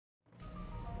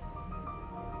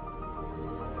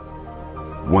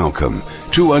Welcome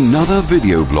to another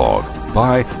video blog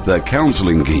by The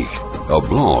Counseling Geek, a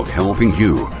blog helping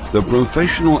you, the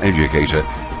professional educator,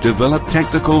 develop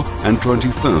technical and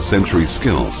 21st century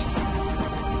skills.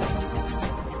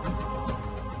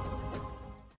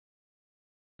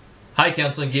 Hi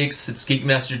Counseling Geeks, it's Geek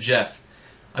Master Jeff.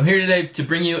 I'm here today to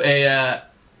bring you a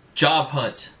job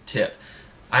hunt tip.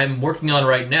 I'm working on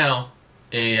right now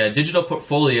a digital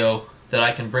portfolio that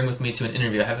I can bring with me to an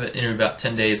interview. I have an interview in about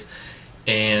 10 days,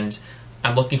 and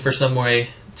I'm looking for some way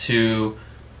to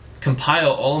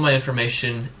compile all of my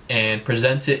information and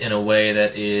present it in a way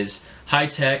that is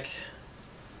high-tech,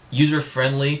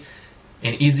 user-friendly,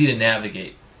 and easy to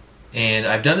navigate. And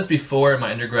I've done this before in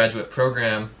my undergraduate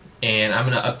program, and I'm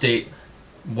going to update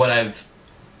what I've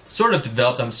sort of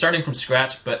developed. I'm starting from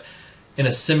scratch, but in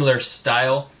a similar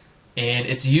style, and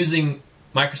it's using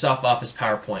Microsoft Office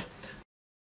PowerPoint.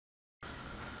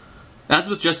 As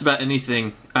with just about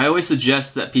anything, I always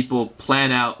suggest that people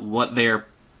plan out what they're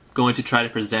going to try to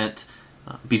present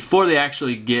before they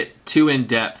actually get too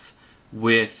in-depth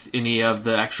with any of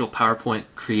the actual PowerPoint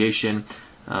creation.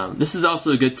 This is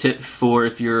also a good tip for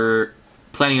if you're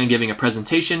planning on giving a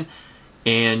presentation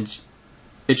and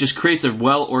it just creates a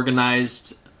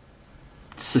well-organized,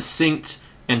 succinct,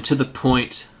 and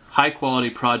to-the-point,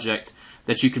 high-quality project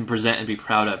that you can present and be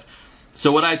proud of. So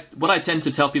what I tend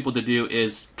to tell people to do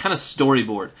is kind of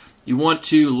storyboard. You want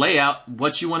to lay out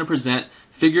what you want to present,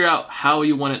 figure out how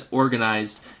you want it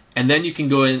organized, and then you can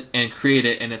go in and create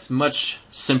it, and it's much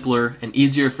simpler and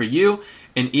easier for you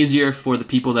and easier for the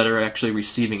people that are actually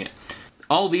receiving it.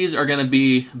 All these are going to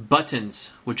be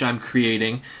buttons which I'm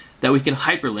creating that we can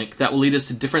hyperlink. That will lead us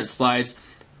to different slides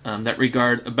that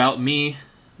regard about me,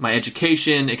 my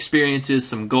education, experiences,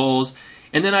 some goals.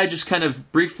 And then I just kind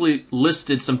of briefly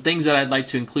listed some things that I'd like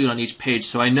to include on each page,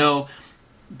 so I know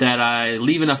that I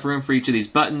leave enough room for each of these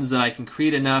buttons, that I can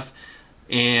create enough,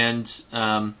 and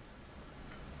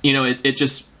it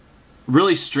just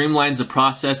really streamlines the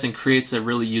process and creates a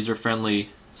really user-friendly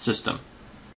system.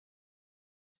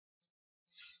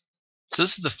 So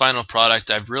this is the final product.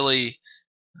 I've really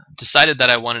decided that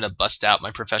I wanted to bust out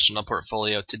my professional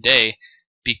portfolio today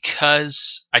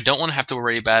because I don't want to have to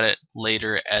worry about it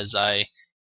later as I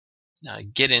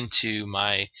get into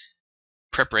my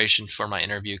preparation for my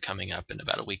interview coming up in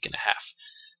about a week and a half.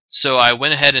 So I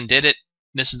went ahead and did it.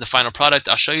 This is the final product.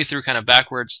 I'll show you through kind of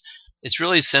backwards. It's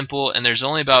really simple, and there's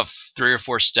only about 3 or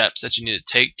 4 steps that you need to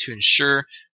take to ensure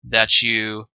that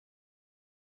you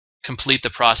complete the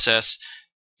process,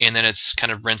 and then it's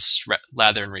kind of rinse,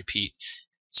 lather, and repeat.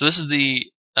 So this is the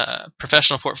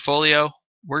professional portfolio.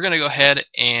 We're going to go ahead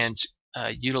and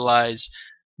utilize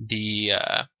the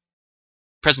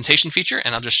presentation feature,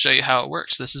 and I'll just show you how it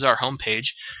works. This is our home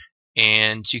page,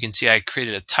 and you can see I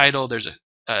created a title. There's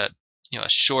a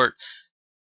short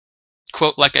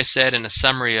quote, like I said, and a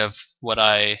summary of what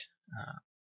I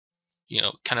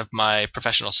kind of my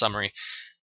professional summary.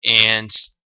 And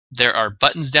there are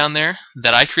buttons down there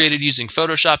that I created using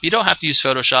Photoshop. You don't have to use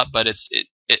Photoshop, but it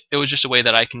was just a way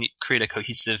that I can create a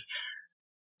cohesive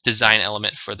design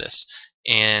element for this.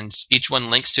 And each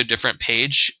one links to a different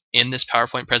page in this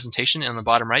PowerPoint presentation. And on the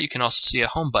bottom right, you can also see a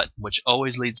home button, which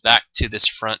always leads back to this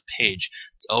front page.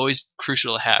 It's always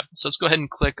crucial to have. So let's go ahead and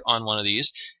click on one of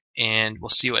these, and we'll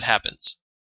see what happens.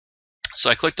 So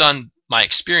I clicked on my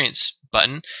experience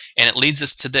button, and it leads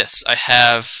us to this. I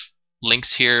have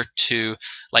links here to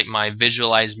like my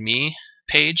Visualize Me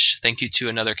page. Thank you to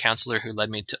another counselor who led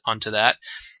me onto that.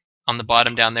 On the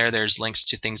bottom down there, there's links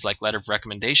to things like letter of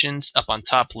recommendations. Up on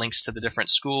top, links to the different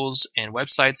schools and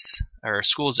websites, or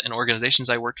schools and organizations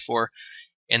I worked for.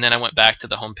 And then I went back to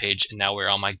the home page, and now we're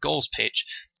on my goals page.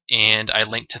 And I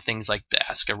linked to things like the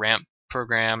Ask a Ramp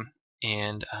program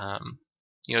and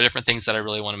different things that I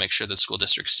really want to make sure the school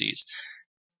district sees.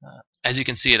 As you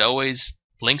can see, it always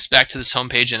links back to this home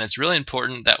page, and it's really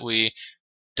important that we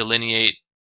delineate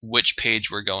which page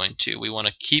we're going to. We want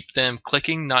to keep them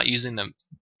clicking, not using them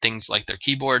things like their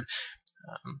keyboard,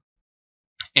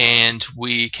 and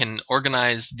we can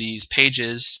organize these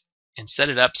pages and set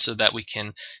it up so that we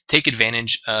can take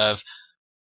advantage of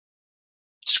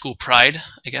school pride,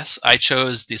 I guess. I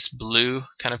chose this blue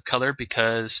kind of color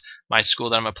because my school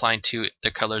that I'm applying to,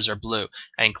 their colors are blue.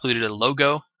 I included a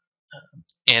logo,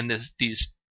 and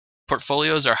these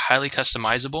portfolios are highly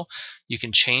customizable. You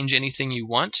can change anything you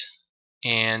want,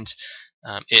 and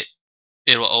it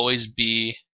will always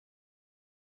be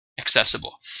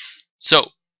accessible. So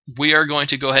we are going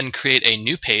to go ahead and create a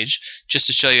new page just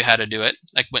to show you how to do it.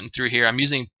 I went through here. I'm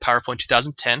using PowerPoint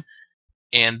 2010,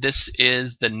 and this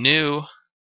is the new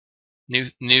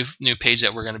page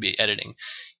that we're going to be editing.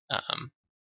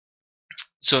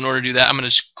 So in order to do that, I'm going to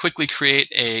just quickly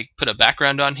put a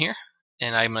background on here,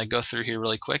 and I'm going to go through here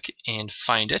really quick and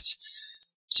find it.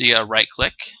 So you got to right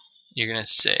click, you're going to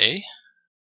say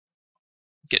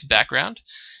get background,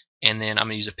 and then I'm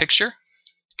going to use a picture.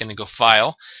 Going to go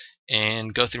file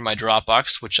and go through my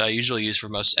Dropbox, which I usually use for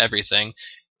most everything,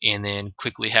 and then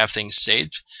quickly have things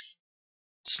saved.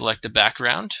 Select a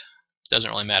background, doesn't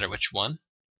really matter which one.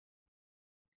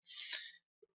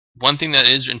 One thing that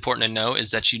is important to know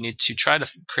is that you need to try to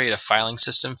create a filing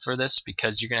system for this,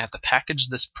 because you're going to have to package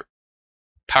this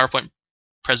PowerPoint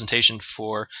presentation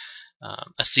for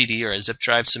a CD or a zip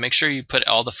drive. So make sure you put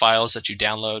all the files that you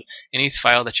download, any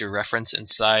file that you reference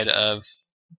inside of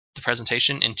the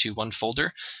presentation, into one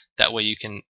folder. That way you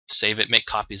can save it, make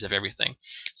copies of everything.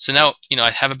 So now,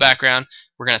 I have a background.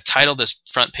 We're going to title this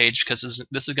front page because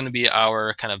this is going to be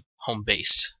our kind of home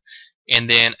base. And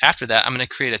then after that, I'm going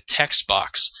to create a text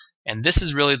box. And this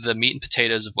is really the meat and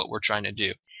potatoes of what we're trying to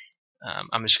do.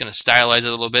 I'm just going to stylize it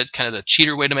a little bit, kind of the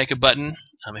cheater way to make a button.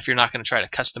 If you're not going to try to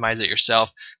customize it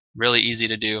yourself, really easy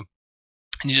to do.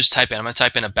 And you just type in, I'm going to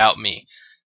type in about me,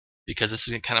 because this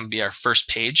is going to kind of be our first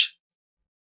page.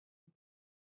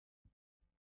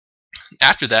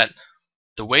 After that,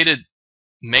 the way to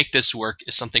make this work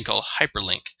is something called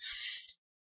hyperlink.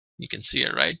 You can see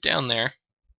it right down there.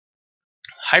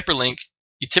 Hyperlink,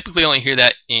 you typically only hear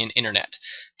that in internet.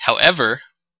 However,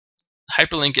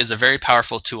 hyperlink is a very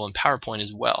powerful tool in PowerPoint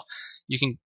as well. You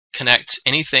can connect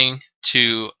anything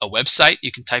to a website.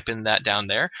 You can type in that down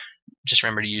there. Just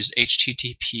remember to use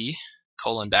http://.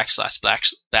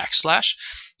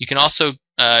 You can also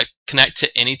connect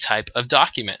to any type of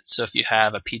document. So if you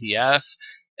have a PDF,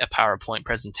 a PowerPoint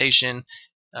presentation,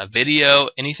 a video,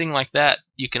 anything like that,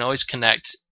 you can always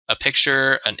connect a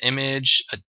picture, an image,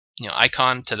 a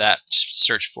icon to that. Just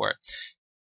search for it.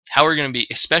 How we're going to be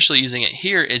especially using it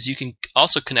here is you can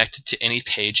also connect it to any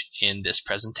page in this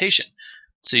presentation.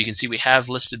 So you can see we have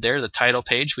listed there the title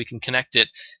page. We can connect it,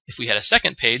 if we had a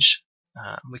second page,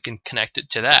 we can connect it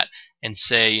to that and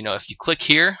say, if you click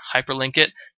here, hyperlink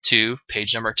it to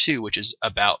page number 2, which is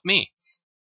about me.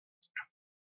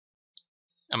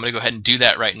 I'm going to go ahead and do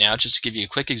that right now just to give you a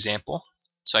quick example.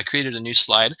 So I created a new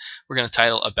slide. We're going to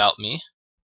title About Me.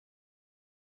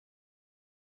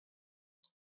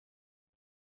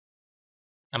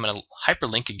 I'm going to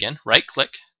hyperlink again, right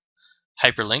click,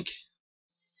 hyperlink,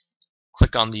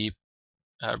 click on the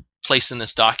place in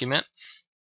this document,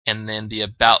 and then the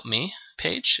About Me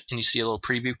page, and you see a little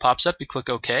preview pops up. You click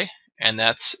OK, and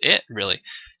that's it, really.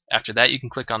 After that, you can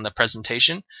click on the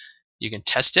presentation. You can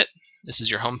test it. This is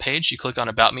your home page. You click on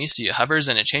About Me, see it hovers,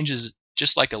 and it changes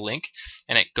just like a link,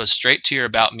 and it goes straight to your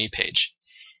About Me page.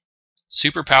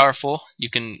 Super powerful. You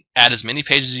can add as many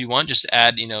pages as you want. Just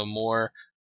add,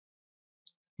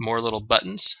 more little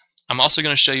buttons. I'm also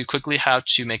going to show you quickly how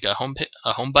to make a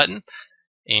home button.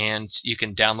 And you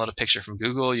can download a picture from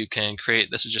Google. You can create,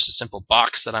 this is just a simple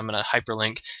box that I'm going to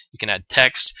hyperlink. You can add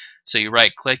text. So you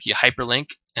right click, you hyperlink,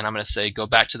 and I'm going to say go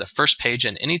back to the first page,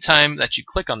 and anytime that you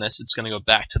click on this, it's going to go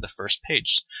back to the first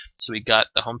page. So we got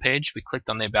the home page, we clicked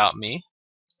on the About Me,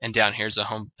 and down here's the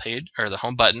home page, or the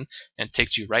home button, and it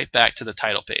takes you right back to the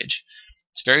title page.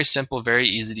 It's very simple, very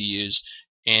easy to use,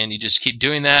 and you just keep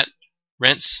doing that,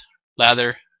 rinse,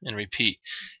 lather, and repeat.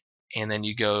 And then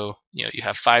you go, you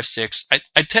have 5, 6.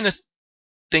 I tend to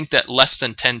think that less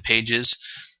than 10 pages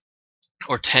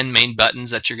or 10 main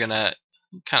buttons that you're going to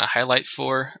kind of highlight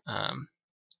for,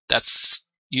 that's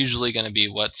usually going to be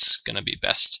what's going to be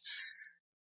best.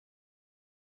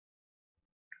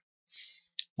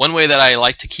 One way that I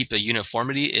like to keep a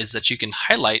uniformity is that you can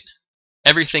highlight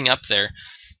everything up there.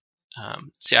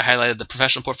 See, I highlighted the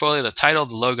professional portfolio, the title,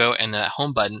 the logo, and that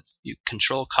home button. You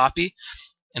control copy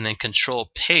and then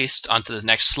control paste onto the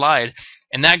next slide,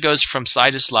 and that goes from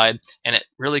slide to slide, and it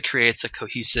really creates a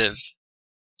cohesive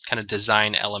kind of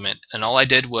design element. And all I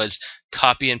did was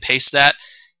copy and paste that,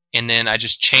 and then I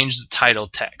just changed the title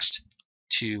text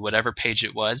to whatever page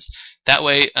it was. That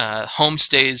way home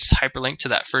stays hyperlinked to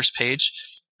that first page,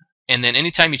 and then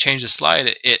anytime you change the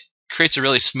slide, it creates a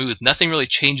really smooth, nothing really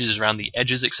changes around the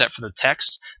edges except for the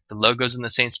text. The logo's in the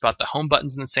same spot, the home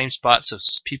button's in the same spot, so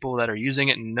people that are using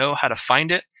it know how to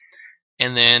find it,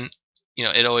 and then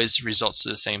it always results to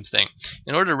the same thing.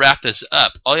 In order to wrap this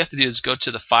up, all you have to do is go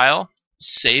to the File,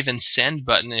 Save and Send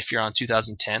button if you're on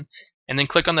 2010, and then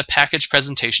click on the Package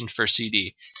Presentation for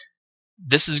CD.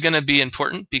 This is going to be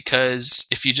important because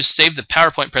if you just save the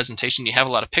PowerPoint presentation, you have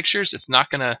a lot of pictures, it's not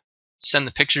going to send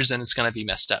the pictures and it's going to be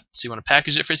messed up. So you want to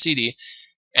package it for CD,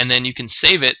 and then you can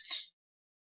save it.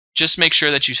 Just make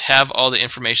sure that you have all the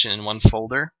information in one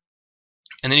folder,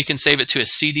 and then you can save it to a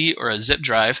CD or a zip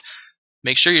drive.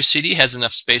 make sure your CD has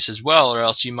enough space as well, or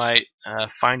else you might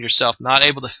find yourself not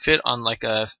able to fit on like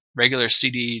a regular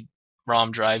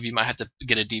CD-ROM drive. You might have to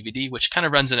get a DVD, which kind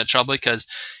of runs into trouble because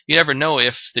you never know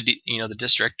if the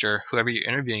district or whoever you're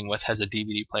interviewing with has a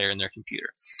DVD player in their computer.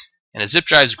 And a zip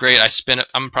drive is great.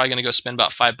 I'm probably going to go spend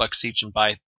about $5 each and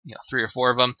buy 3 or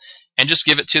 4 of them, and just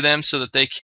give it to them so that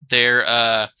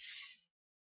they're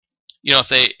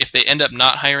if they end up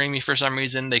not hiring me for some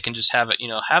reason, they can just have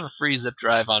a free zip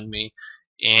drive on me.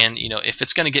 And if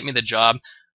it's going to get me the job,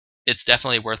 it's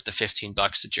definitely worth the $15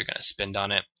 that you're going to spend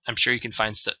on it. I'm sure you can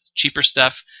find cheaper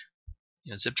stuff.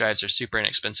 Zip drives are super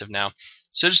inexpensive now,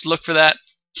 so just look for that.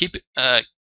 Keep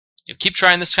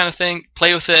trying this kind of thing.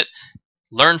 Play with it.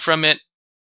 Learn from it.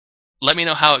 Let me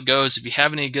know how it goes. If you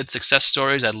have any good success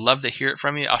stories, I'd love to hear it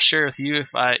from you. I'll share with you if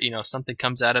something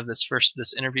comes out of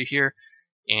this interview here,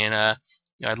 and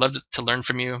I'd love to learn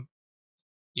from you.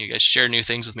 You guys share new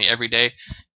things with me every day,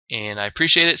 and I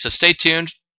appreciate it. So stay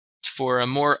tuned for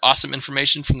more awesome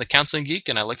information from the Counseling Geek,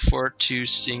 and I look forward to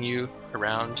seeing you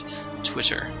around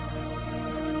Twitter.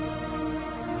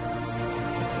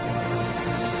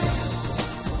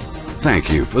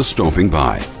 Thank you for stopping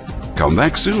by. Come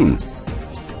back soon.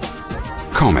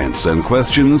 Comments and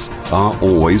questions are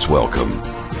always welcome.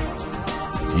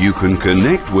 You can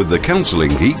connect with the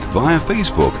Counseling Geek via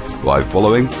Facebook by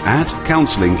following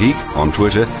 @CounselingGeek on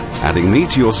Twitter, adding me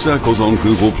to your circles on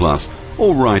Google+,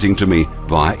 or writing to me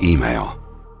via email.